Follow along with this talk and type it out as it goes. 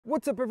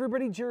What's up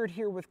everybody, Jared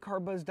here with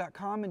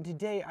carbuzz.com, and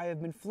today I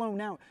have been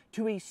flown out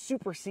to a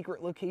super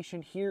secret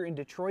location here in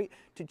Detroit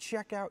to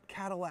check out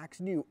Cadillac's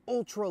new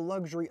ultra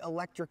luxury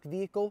electric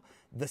vehicle,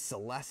 the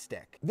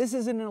Celestiq. This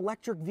is an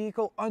electric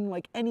vehicle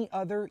unlike any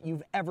other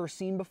you've ever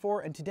seen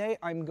before, and today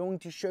I'm going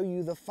to show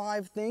you the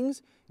 5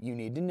 things you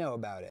need to know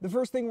about it. The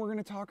first thing we're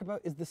going to talk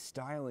about is the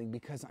styling,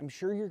 because I'm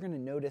sure you're going to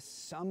notice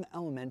some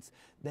elements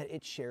that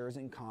it shares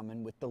in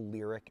common with the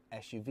Lyriq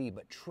SUV,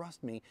 but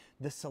trust me,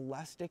 the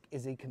Celestiq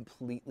is a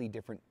completely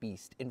different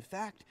beast. In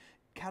fact,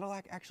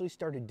 Cadillac actually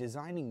started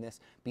designing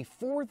this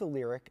before the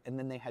Lyriq, and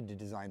then they had to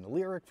design the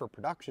Lyriq for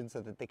production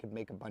so that they could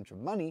make a bunch of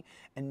money,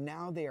 and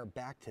now they are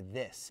back to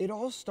this. It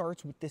all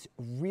starts with this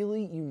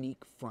really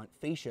unique front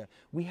fascia.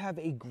 We have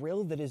a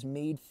grille that is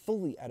made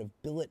fully out of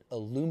billet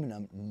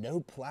aluminum,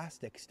 no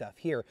plastic stuff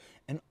here,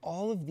 and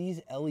all of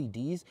these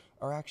LEDs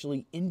are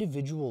actually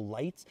individual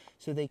lights,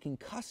 so they can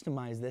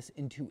customize this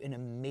into an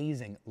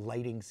amazing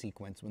lighting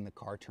sequence when the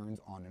car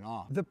turns on and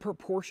off. The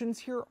proportions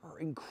here are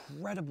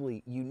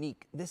incredibly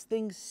unique. This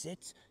thing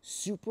sits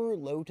super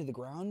low to the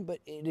ground, but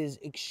it is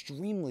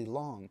extremely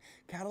long.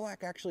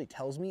 Cadillac actually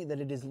tells me that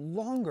it is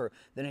longer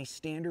than a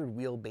standard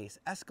wheelbase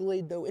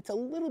Escalade, though it's a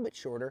little bit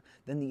shorter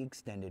than the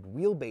extended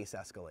wheelbase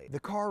Escalade. The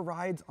car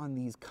rides on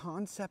these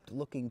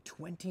concept-looking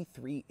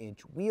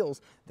 23-inch wheels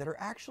that are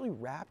actually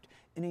wrapped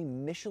in a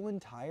Michelin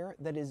tire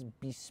that is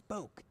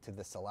bespoke to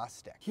the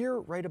Celestiq.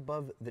 Here, right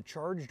above the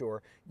charge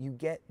door, you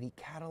get the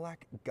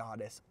Cadillac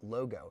Goddess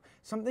logo,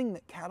 something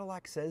that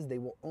Cadillac says they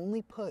will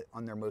only put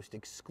on their most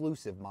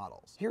exclusive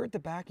models. Here at the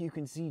back, you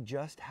can see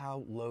just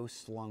how low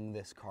slung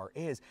this car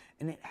is,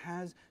 and it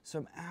has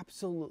some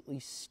absolutely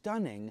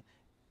stunning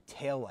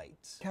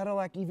taillights.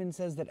 Cadillac even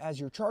says that as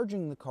you're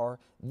charging the car,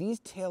 these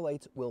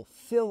taillights will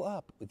fill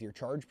up with your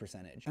charge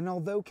percentage. And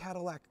although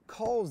Cadillac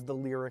calls the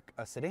Lyriq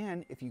a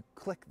sedan, if you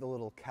click the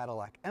little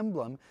Cadillac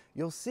emblem,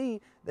 you'll see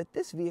that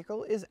this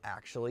vehicle is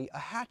actually a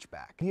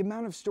hatchback. The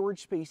amount of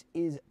storage space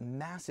is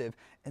massive,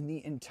 and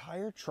the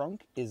entire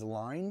trunk is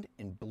lined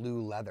in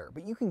blue leather,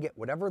 but you can get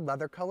whatever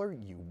leather color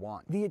you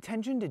want. The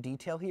attention to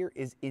detail here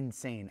is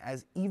insane,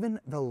 as even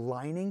the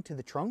lining to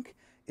the trunk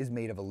is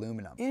made of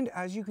aluminum. And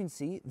as you can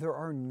see, there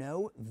are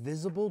no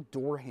visible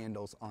door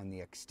handles on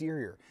the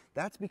exterior.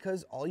 That's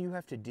because all you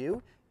have to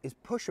do is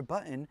push a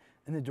button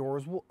and the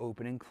doors will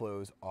open and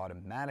close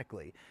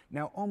automatically.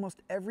 Now,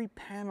 almost every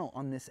panel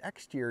on this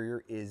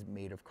exterior is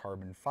made of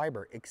carbon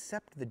fiber,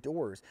 except the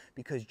doors,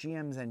 because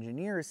GM's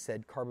engineers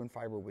said carbon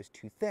fiber was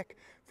too thick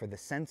for the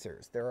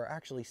sensors. There are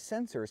actually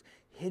sensors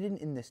hidden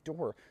in this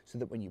door so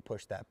that when you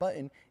push that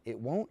button, it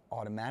won't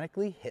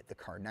automatically hit the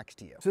car next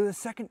to you. So the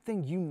second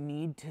thing you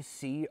need to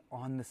see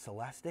on the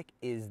Celestiq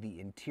is the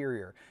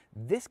interior.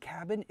 This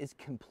cabin is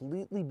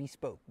completely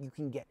bespoke. You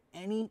can get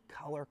any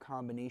color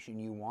combination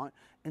you want,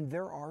 and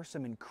there are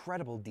some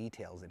incredible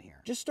details in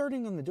here. Just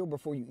starting on the door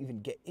before you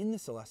even get in the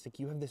Celestiq,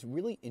 you have this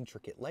really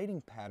intricate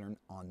lighting pattern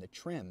on the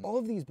trim. All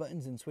of these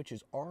buttons and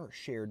switches are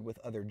shared with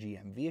other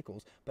GM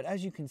vehicles, but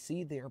as you can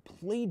see, they are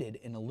plated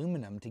in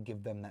aluminum to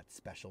give them that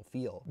special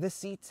feel. The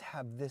seats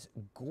have this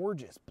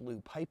gorgeous blue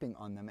piping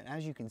on them, and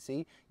as you can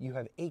see, you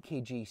have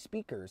AKG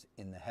speakers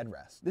in the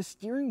headrest. The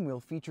steering wheel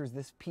features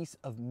this piece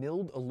of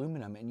milled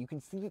aluminum, and you can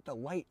see that the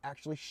light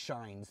actually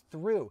shines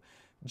through.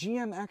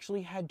 GM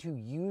actually had to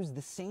use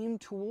the same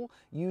tool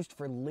used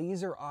for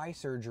laser eye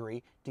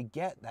surgery to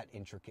get that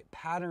intricate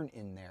pattern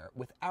in there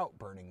without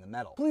burning the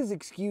metal. Please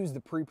excuse the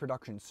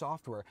pre-production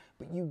software,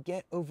 but you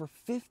get over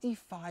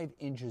 55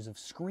 inches of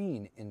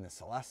screen in the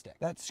Celestiq.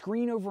 That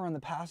screen over on the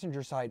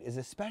passenger side is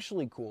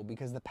especially cool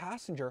because the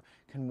passenger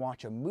can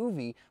watch a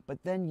movie, but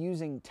then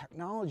using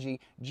technology,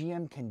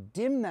 GM can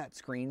dim that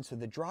screen so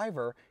the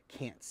driver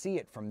can't see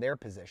it from their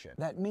position.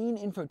 That main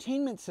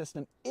infotainment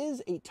system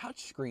is a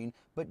touchscreen,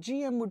 but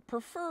GM would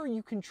prefer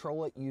you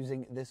control it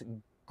using this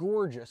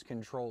gorgeous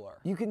controller.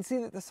 You can see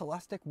that the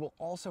Celestiq will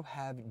also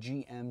have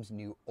GM's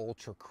new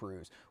Ultra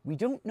Cruise. We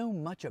don't know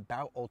much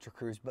about Ultra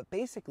Cruise, but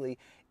basically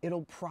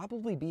it'll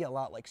probably be a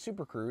lot like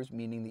Super Cruise,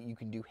 meaning that you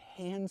can do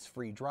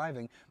hands-free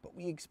driving, but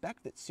we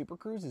expect that Super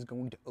Cruise is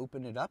going to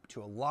open it up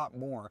to a lot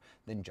more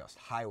than just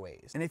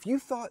highways. And if you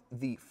thought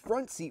the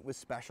front seat was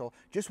special,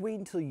 just wait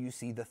until you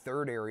see the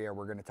third area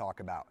we're going to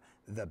talk about,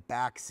 the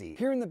back seat.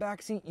 Here in the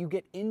back seat, you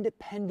get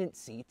independent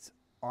seats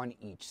on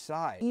each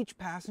side. Each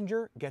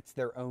passenger gets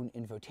their own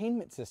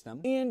infotainment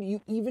system, and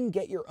you even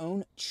get your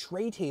own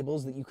tray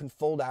tables that you can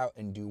fold out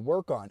and do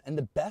work on. And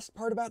the best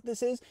part about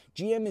this is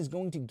GM is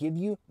going to give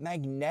you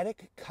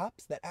magnetic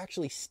cups that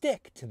actually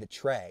stick to the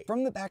tray.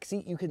 From the back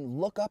seat, you can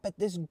look up at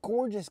this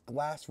gorgeous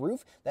glass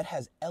roof that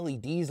has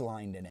LEDs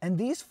lined in it. And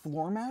these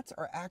floor mats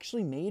are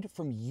actually made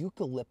from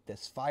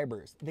eucalyptus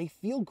fibers. They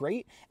feel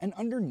great, and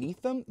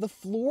underneath them, the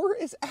floor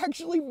is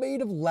actually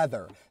made of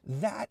leather.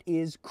 That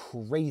is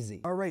crazy.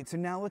 All right, so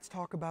now let's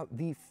talk about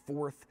the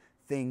fourth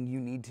thing you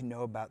need to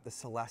know about the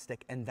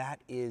Celestiq, and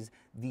that is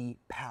the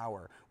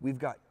power. We've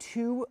got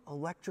 2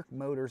 electric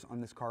motors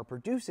on this car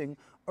producing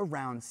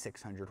around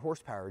 600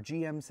 horsepower.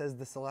 GM says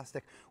the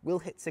Celestiq will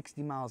hit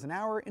 60 miles an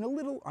hour in a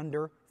little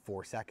under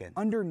 4 seconds.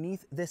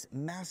 Underneath this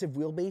massive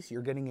wheelbase,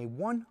 you're getting a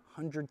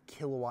 100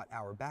 kilowatt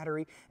hour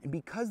battery, and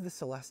because the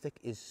Celestiq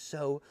is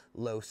so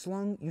low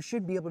slung, you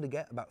should be able to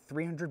get about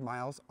 300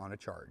 miles on a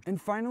charge.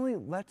 And finally,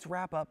 let's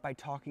wrap up by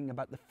talking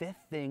about the fifth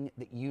thing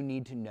that you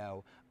need to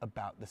know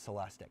about the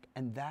Celestiq,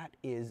 and that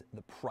is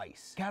the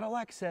price.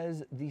 Cadillac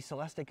says the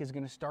Celestiq is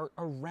going to start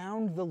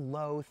around the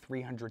low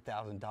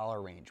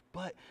 $300,000 range,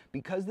 but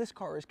because this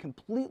car is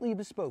completely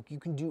bespoke, you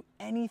can do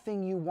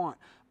anything you want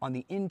on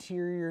the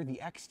interior, the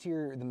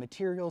exterior, the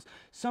materials.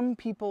 Some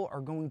people are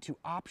going to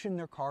option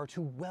their car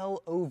to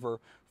well over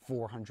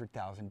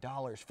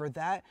 $400,000. For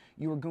that,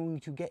 you are going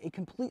to get a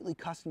completely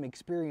custom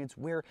experience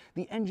where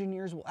the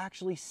engineers will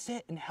actually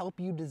sit and help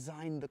you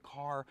design the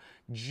car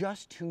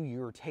just to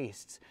your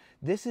tastes.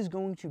 This is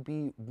going to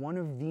be one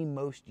of the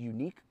most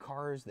unique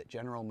cars that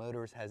General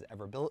Motors has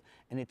ever built,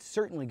 and it's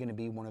certainly going to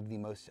be one of the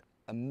most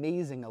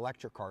amazing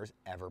electric cars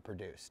ever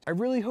produced. I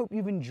really hope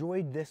you've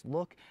enjoyed this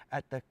look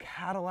at the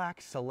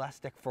Cadillac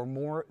Celestiq. For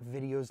more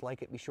videos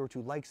like it, be sure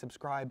to like,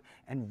 subscribe,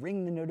 and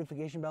ring the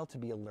notification bell to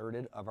be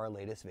alerted of our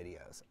latest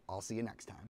videos. I'll see you next time.